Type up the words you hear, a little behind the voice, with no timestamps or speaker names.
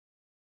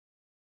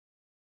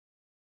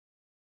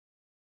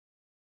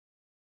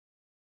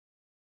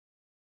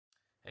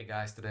Hey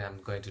guys, today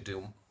I'm going to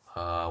do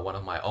one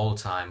of my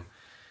all-time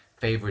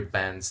favorite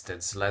bands,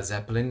 that's Led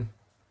Zeppelin,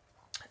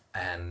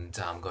 and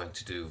I'm going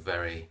to do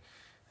very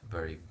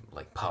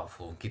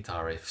powerful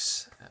guitar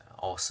riffs,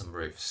 awesome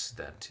riffs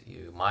that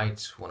you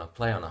might want to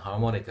play on a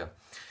harmonica.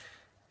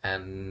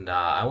 And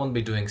I won't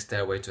be doing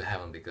Stairway to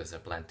Heaven because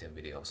there are plenty of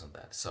videos on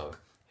that, so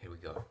here we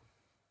go.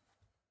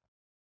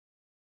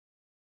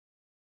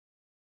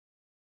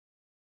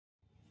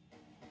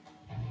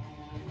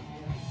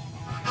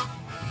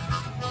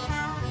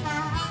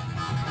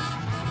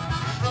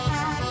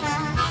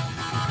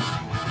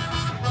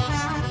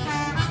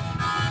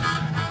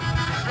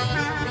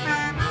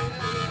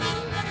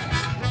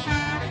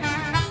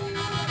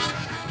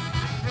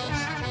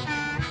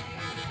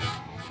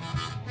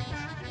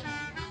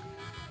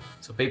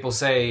 So people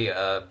say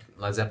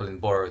Led Zeppelin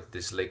borrowed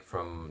this lick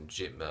from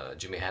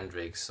Jimi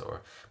Hendrix,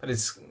 but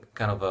it's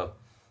kind of a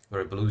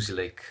very bluesy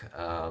lick,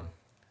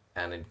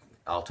 and it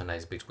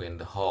alternates between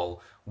the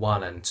hole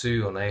 1 and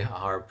 2 on A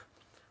harp,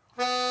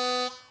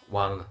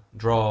 1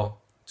 draw,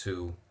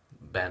 2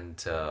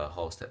 bend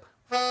hole step,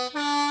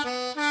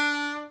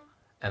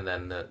 and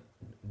then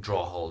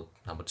draw hole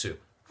number 2.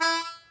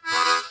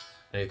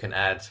 And you can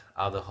add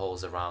other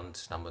holes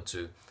around number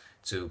 2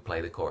 to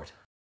play the chord.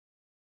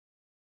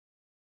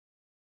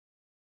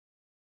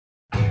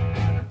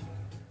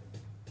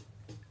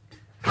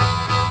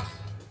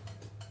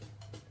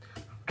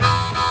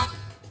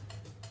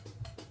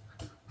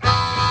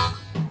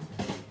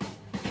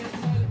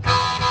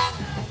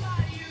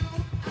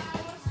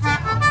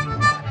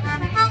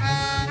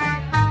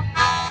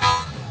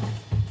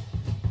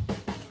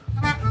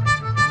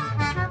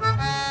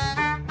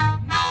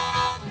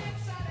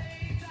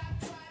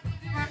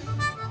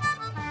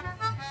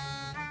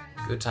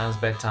 Good Times,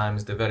 Bad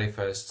Times, the very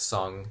first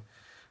song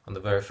on the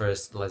very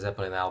first Led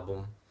Zeppelin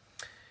album,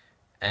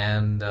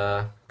 and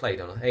played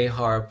on A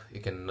harp.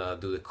 You can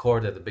do the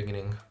chord at the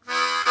beginning,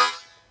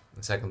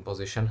 the second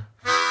position,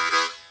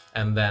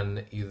 and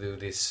then you do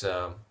this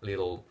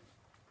little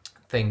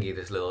thingy,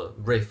 this little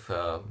riff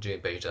Jimmy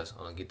Page does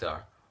on a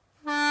guitar.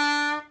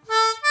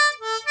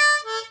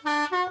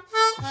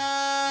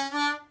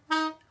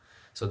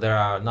 So there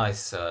are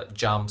nice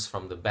jumps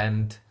from the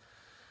bend,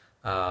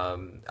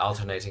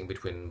 alternating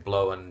between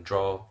blow and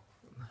draw.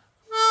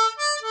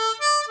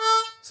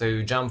 So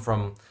you jump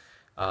from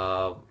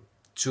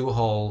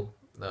 2-hole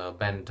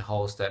bend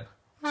hole step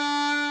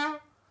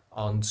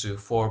onto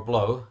 4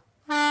 blow,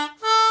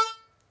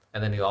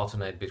 and then you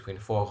alternate between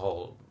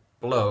 4-hole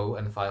blow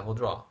and 5-hole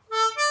draw.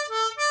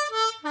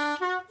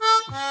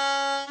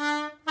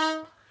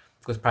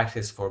 Good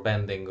practice for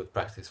bending, good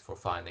practice for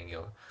finding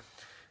your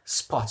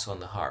spots on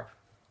the harp.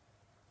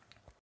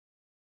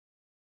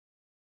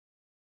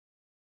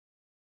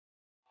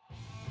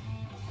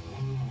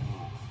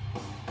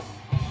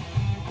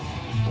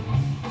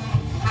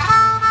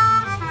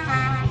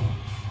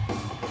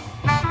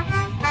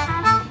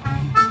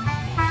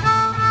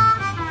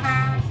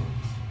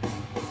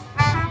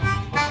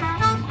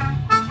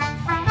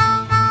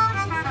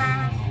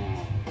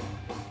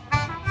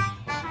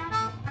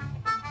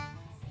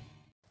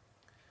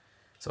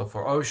 So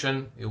for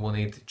Ocean, you will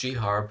need G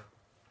harp,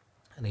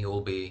 and you will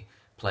be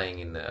playing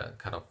in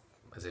kind of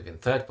as if in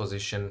 3rd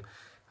position,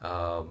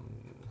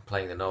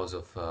 playing the notes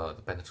of the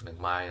pentatonic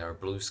minor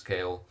blues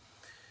scale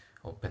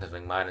or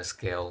pentatonic minor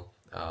scale.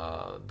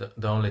 The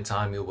only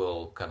time you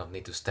will kind of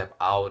need to step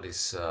out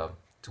is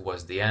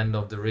towards the end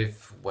of the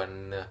riff,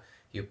 when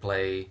you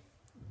play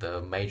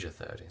the major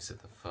 3rd instead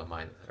of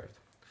minor 3rd.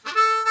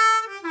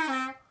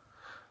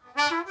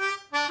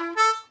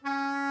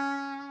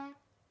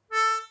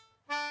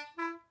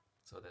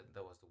 So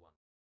that was the one.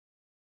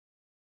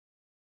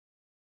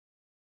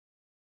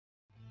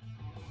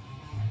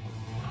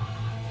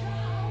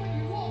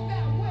 You walk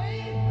that way,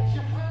 but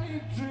your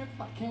honey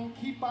drip, I can't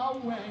keep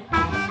away.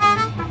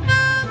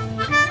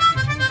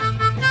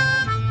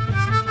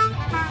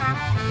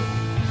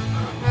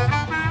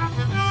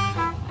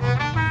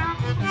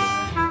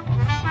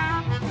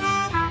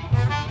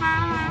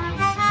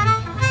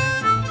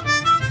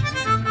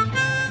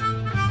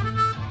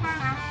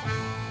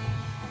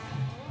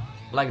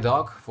 Black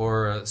Dog,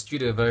 for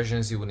studio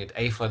versions you will need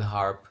A-flat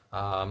harp.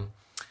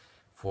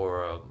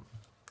 For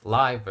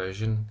live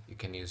version you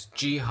can use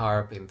G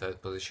harp in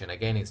 3rd position.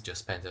 Again, it's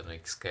just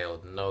pentatonic scale.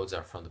 The notes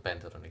are from the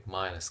pentatonic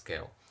minor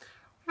scale,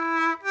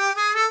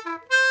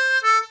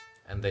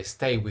 and they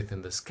stay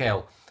within the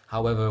scale.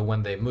 However,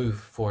 when they move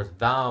forward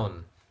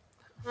down,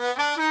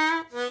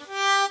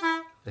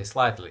 they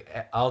slightly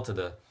alter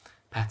the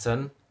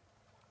pattern.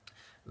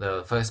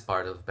 The first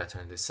part of the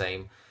pattern is the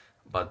same,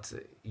 but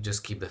you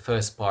just keep the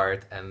first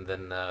part, and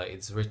then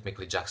it's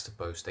rhythmically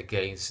juxtaposed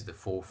against the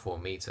 4/4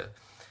 meter,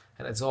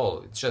 and that's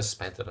all. It's just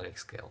pentatonic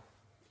scale.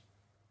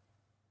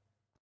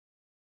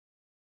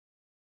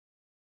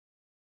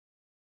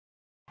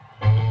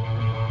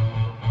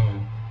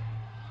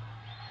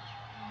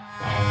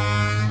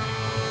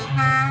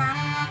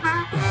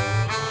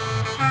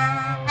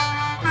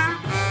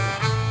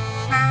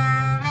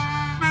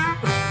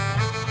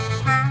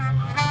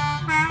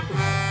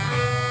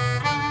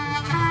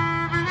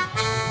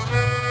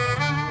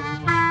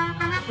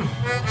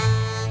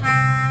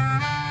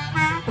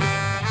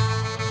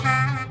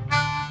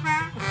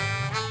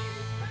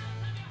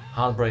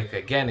 Heartbreak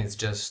again, it's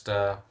just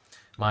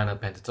minor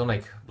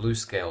pentatonic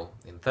blues scale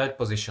in third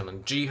position,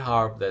 and G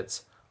harp,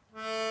 that's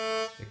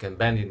you can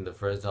bend it in the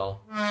first hole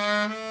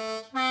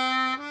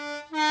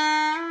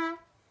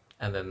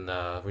and then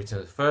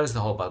return the first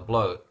hole but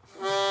blow.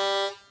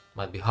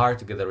 Might be hard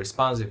to get the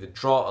response if you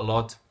draw a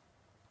lot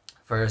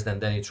first and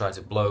then you try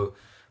to blow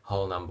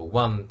hole number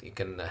one. You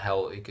can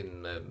help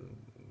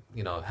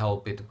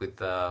it with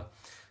a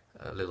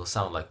little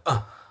sound like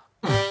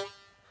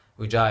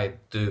which I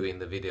do in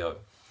the video,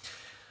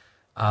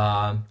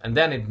 and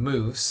then it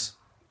moves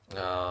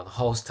the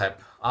whole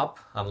step up.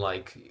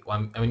 Unlike,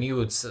 I mean, you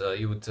would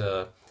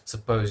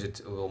suppose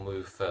it will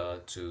move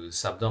to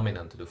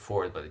subdominant to the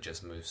fourth, but it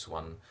just moves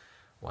one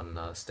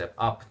step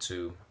up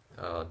to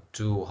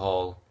two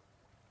hole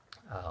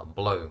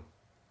blow.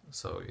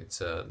 So it's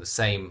the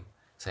same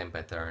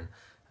pattern,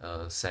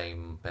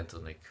 same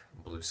pentatonic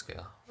blues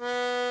scale,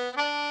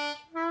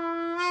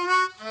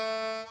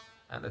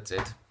 and that's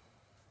it.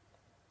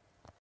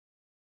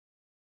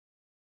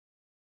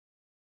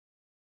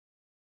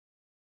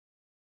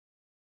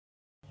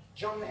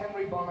 John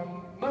Henry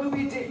Bonham,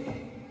 Moby Dick.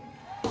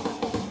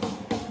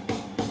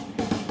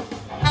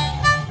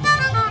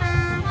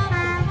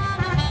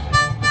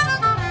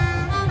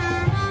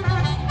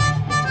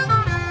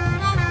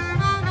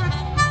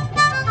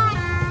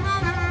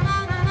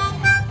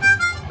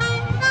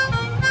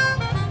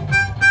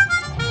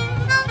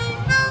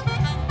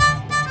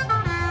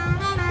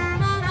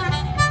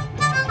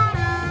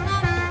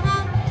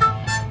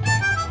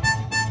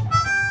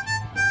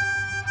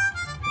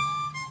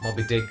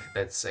 Moby Dick,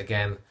 that's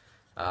again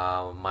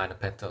minor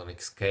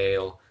pentatonic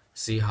scale,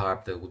 C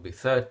harp, that would be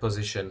third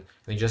position,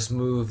 and you just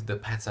move the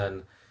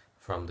pattern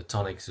from the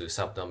tonic to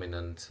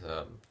subdominant,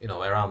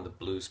 around the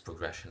blues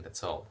progression,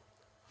 that's all.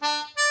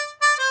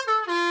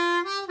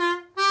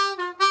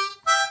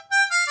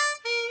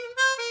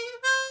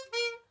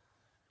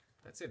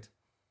 That's it.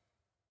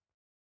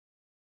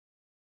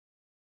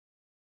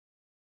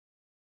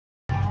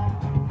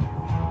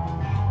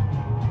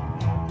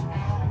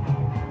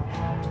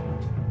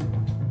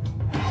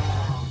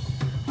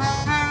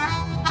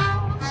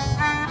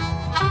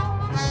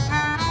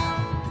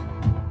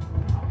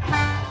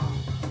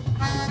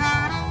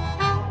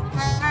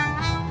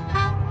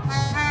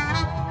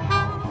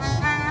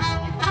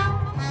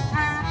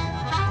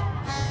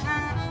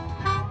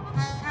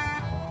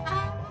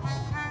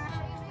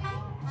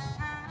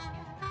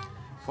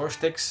 Four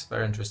Sticks,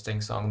 very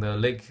interesting song. The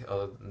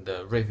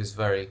the riff is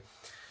very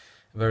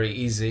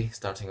easy,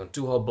 starting on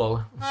 2-hole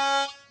blow,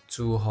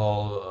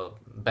 2-hole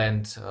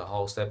bend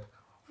whole step,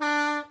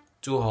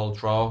 2-hole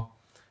draw,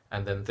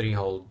 and then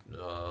 3-hole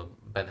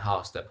bend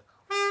half step.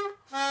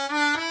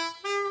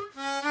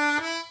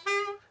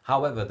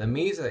 However, the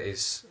meter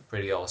is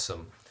pretty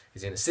awesome.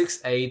 It's in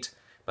 6/8,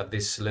 but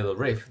this little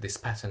riff, this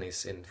pattern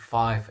is in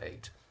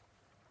 5/8.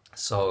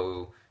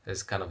 So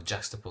there's kind of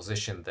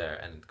juxtaposition there,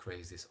 and it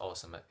creates this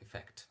awesome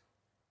effect.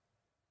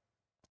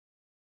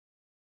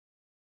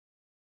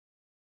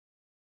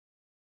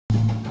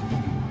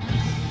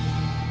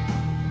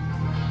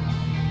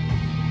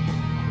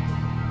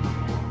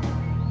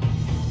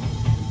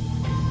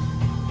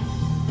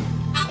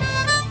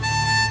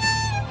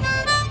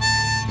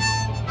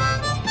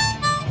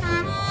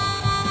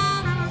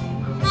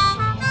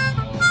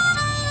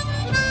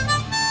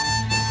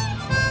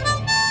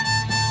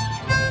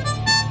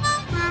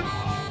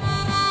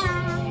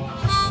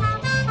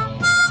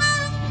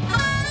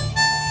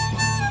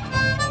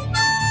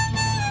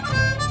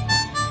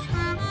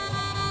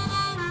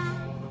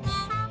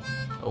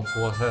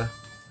 Quarter,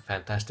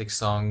 fantastic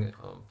song.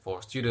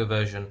 For studio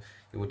version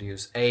you would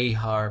use A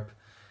harp.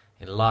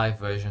 In live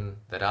version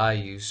that I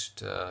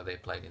used, they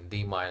played in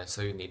D minor,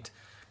 so you need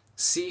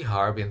C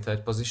harp in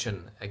third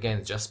position,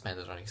 again just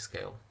pentatonic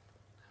scale.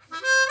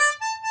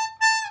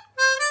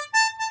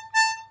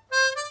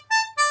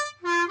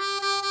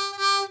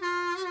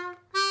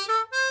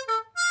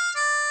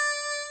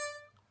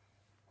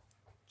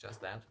 Just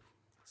that,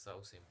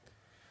 so simple.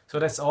 So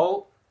that's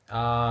all.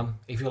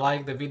 If you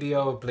like the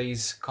video,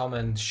 please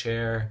comment,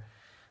 share,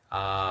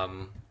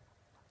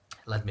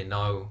 let me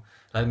know.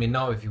 Let me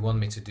know if you want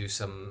me to do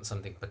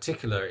something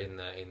particular in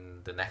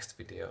the next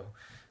video.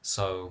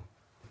 So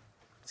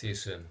see you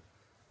soon.